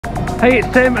Hey, it's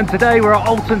Tim, and today we're at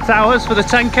Alton Towers for the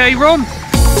 10k run.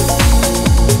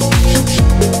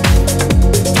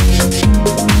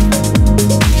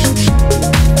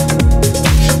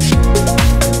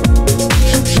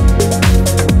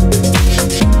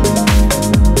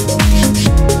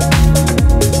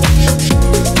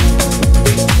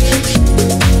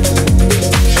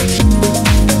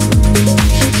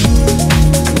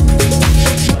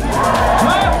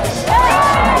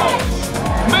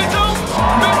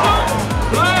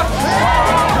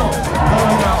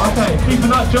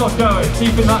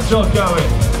 Keeping that jog going.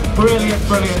 Brilliant,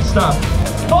 brilliant stuff.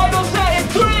 Final set in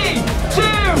 3, 2,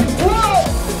 1.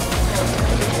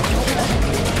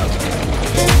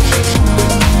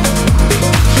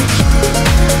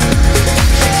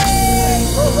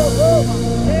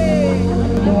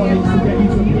 Mornings to get you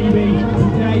to a PB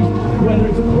today, whether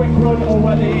it's a quick run or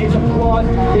whether it is a quad,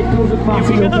 it doesn't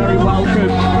matter. You're very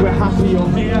welcome. We're happy you're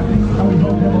here, and we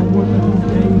hope you have a wonderful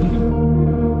day.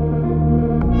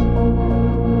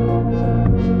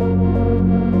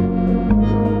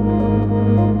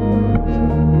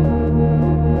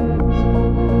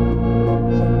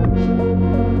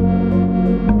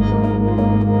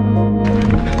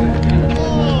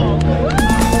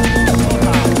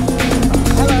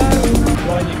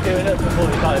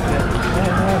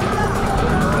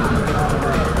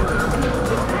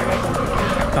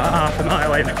 About half a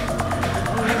mile in. I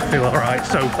feel alright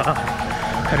so far.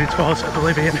 Heading towards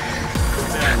Oblivion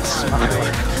and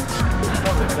smiling.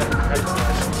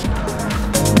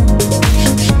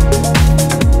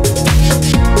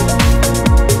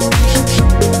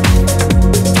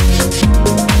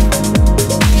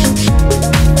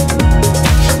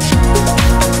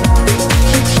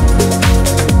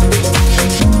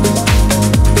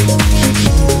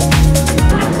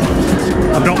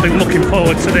 I've not been looking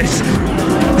forward to this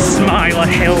Smiler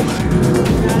Hill.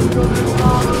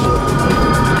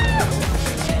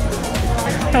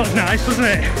 That was nice, wasn't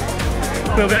it?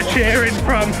 A little bit of cheering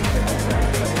from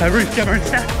Ruth, Gemma and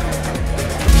Steph.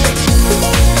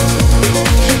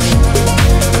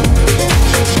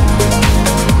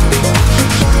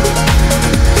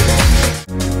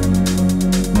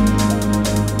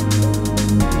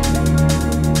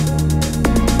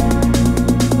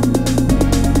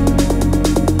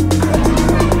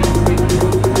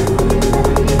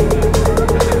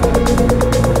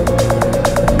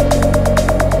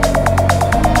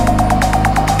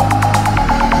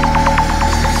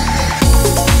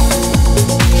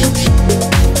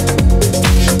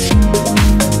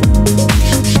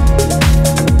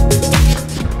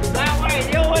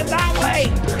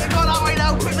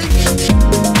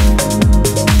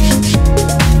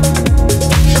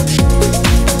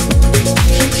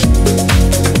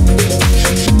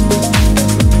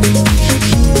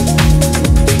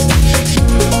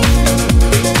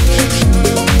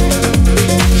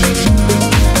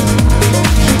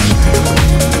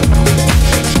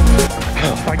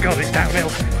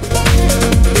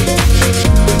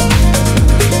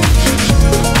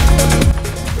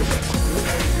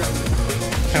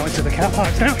 Now into the car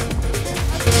parks now.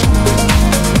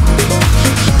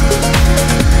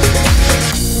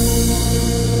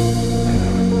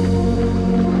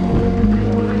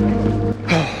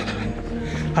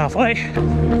 Halfway.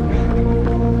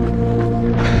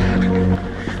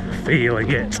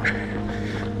 Feeling it.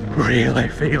 Really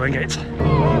feeling it.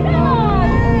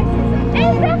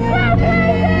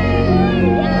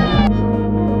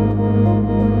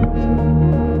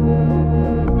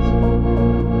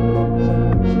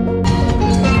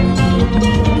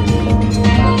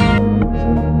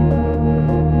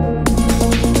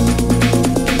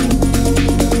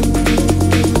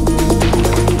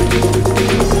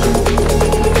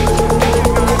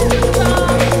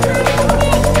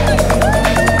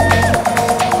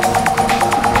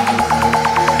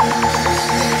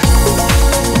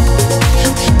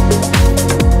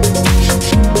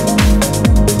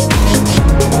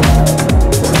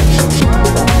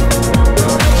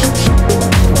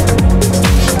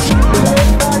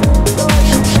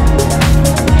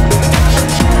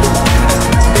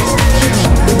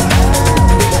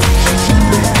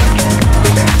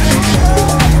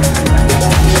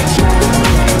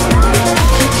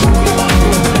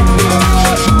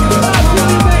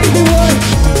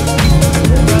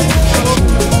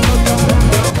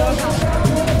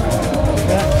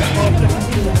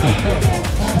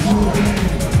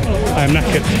 I'm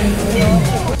knackered.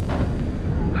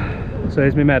 So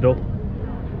here's my medal.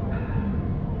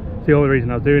 It's the only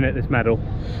reason I was doing it, this medal.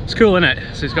 It's cool, isn't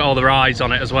it? So it's got all the rides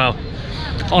on it as well.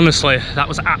 Honestly, that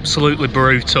was absolutely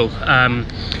brutal.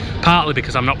 Partly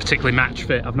because I'm not particularly match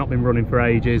fit. I've not been running for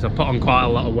ages. I've put on quite a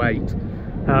lot of weight.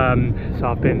 So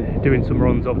I've been doing some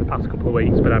runs over the past couple of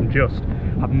weeks, but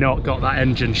I've not got that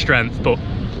engine strength. But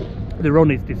the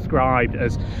run is described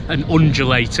as an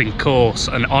undulating course,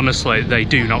 and honestly, they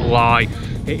do not lie.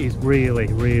 It is really,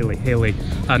 really hilly,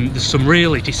 and there's some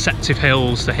really deceptive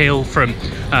hills. The hill from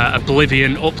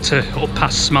Oblivion up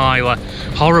past Smiler,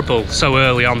 horrible so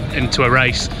early on into a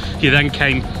race. You then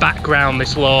came back round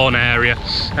this lawn area,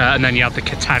 and then you had the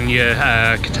Catania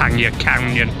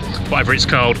Canyon, whatever it's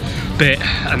called, bit,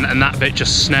 and that bit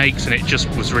just snakes, and it just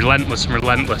was relentless and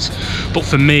relentless. But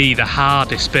for me, the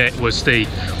hardest bit was the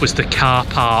car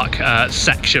park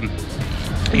section.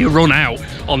 You run out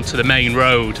onto the main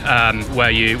road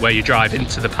where you drive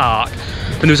into the park,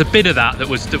 and there was a bit of that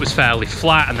was fairly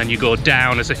flat, and then you go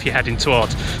down as if you're heading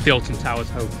towards the Alton Towers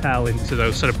hotel into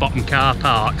those sort of bottom car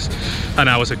parks. And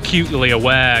I was acutely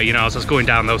aware, you know, as I was going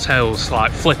down those hills,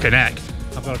 like flipping heck,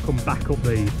 I've got to come back up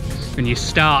these. And you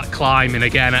start climbing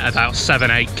again at about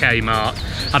 7-8k mark.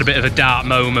 Had a bit of a dark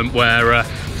moment where I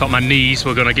thought my knees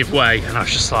were going to give way, and I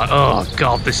was just like, oh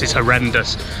god, this is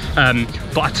horrendous.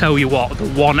 But I tell you what, the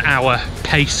 1 hour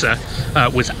pacer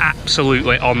was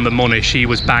absolutely on the money. She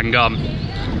was bang on.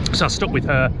 So I stuck with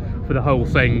her for the whole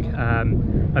thing,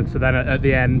 and so then at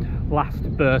the end, last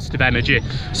burst of energy,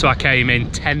 so I came in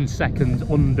 10 seconds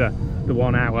under the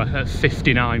 1 hour at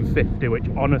 59.50, which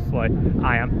honestly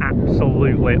I am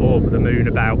absolutely over the moon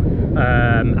about.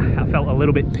 I felt a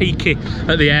little bit peaky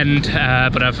at the end,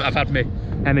 but I've had my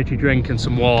energy drink and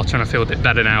some water, and I feel a bit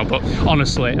better now. But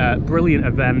honestly, brilliant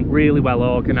event, really well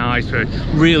organised. We're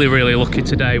really, really lucky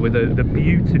today with the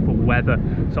beautiful weather,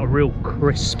 sort of real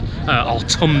crisp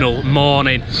autumnal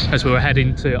morning as we were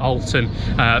heading to Alton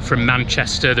from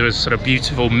Manchester. There was sort of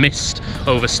beautiful mist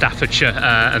over Staffordshire,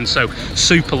 and so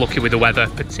super lucky with the weather,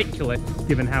 particularly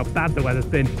given how bad the weather's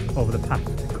been over the past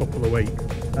couple of weeks.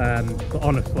 But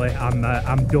honestly,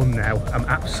 I'm done now. I'm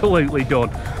absolutely done.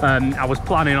 I was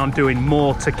planning on doing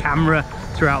more to camera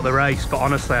throughout the race, but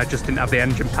honestly I just didn't have the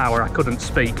engine power. I couldn't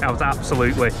speak. I was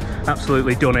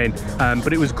absolutely done in.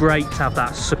 But it was great to have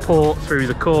that support through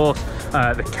the course,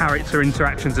 the character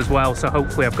interactions as well, so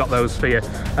hopefully I've got those for you,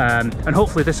 and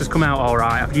hopefully this has come out all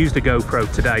right. I've used a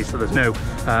GoPro today, so there's no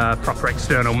proper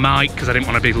external mic because I didn't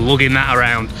want to be lugging that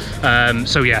around.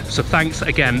 So yeah, so thanks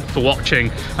again for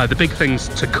watching. The big things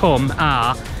to come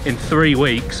are, in 3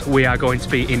 weeks we are going to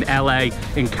be in LA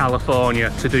in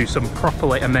California to do some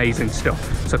properly amazing stuff.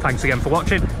 So thanks again for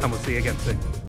watching, and we'll see you again soon.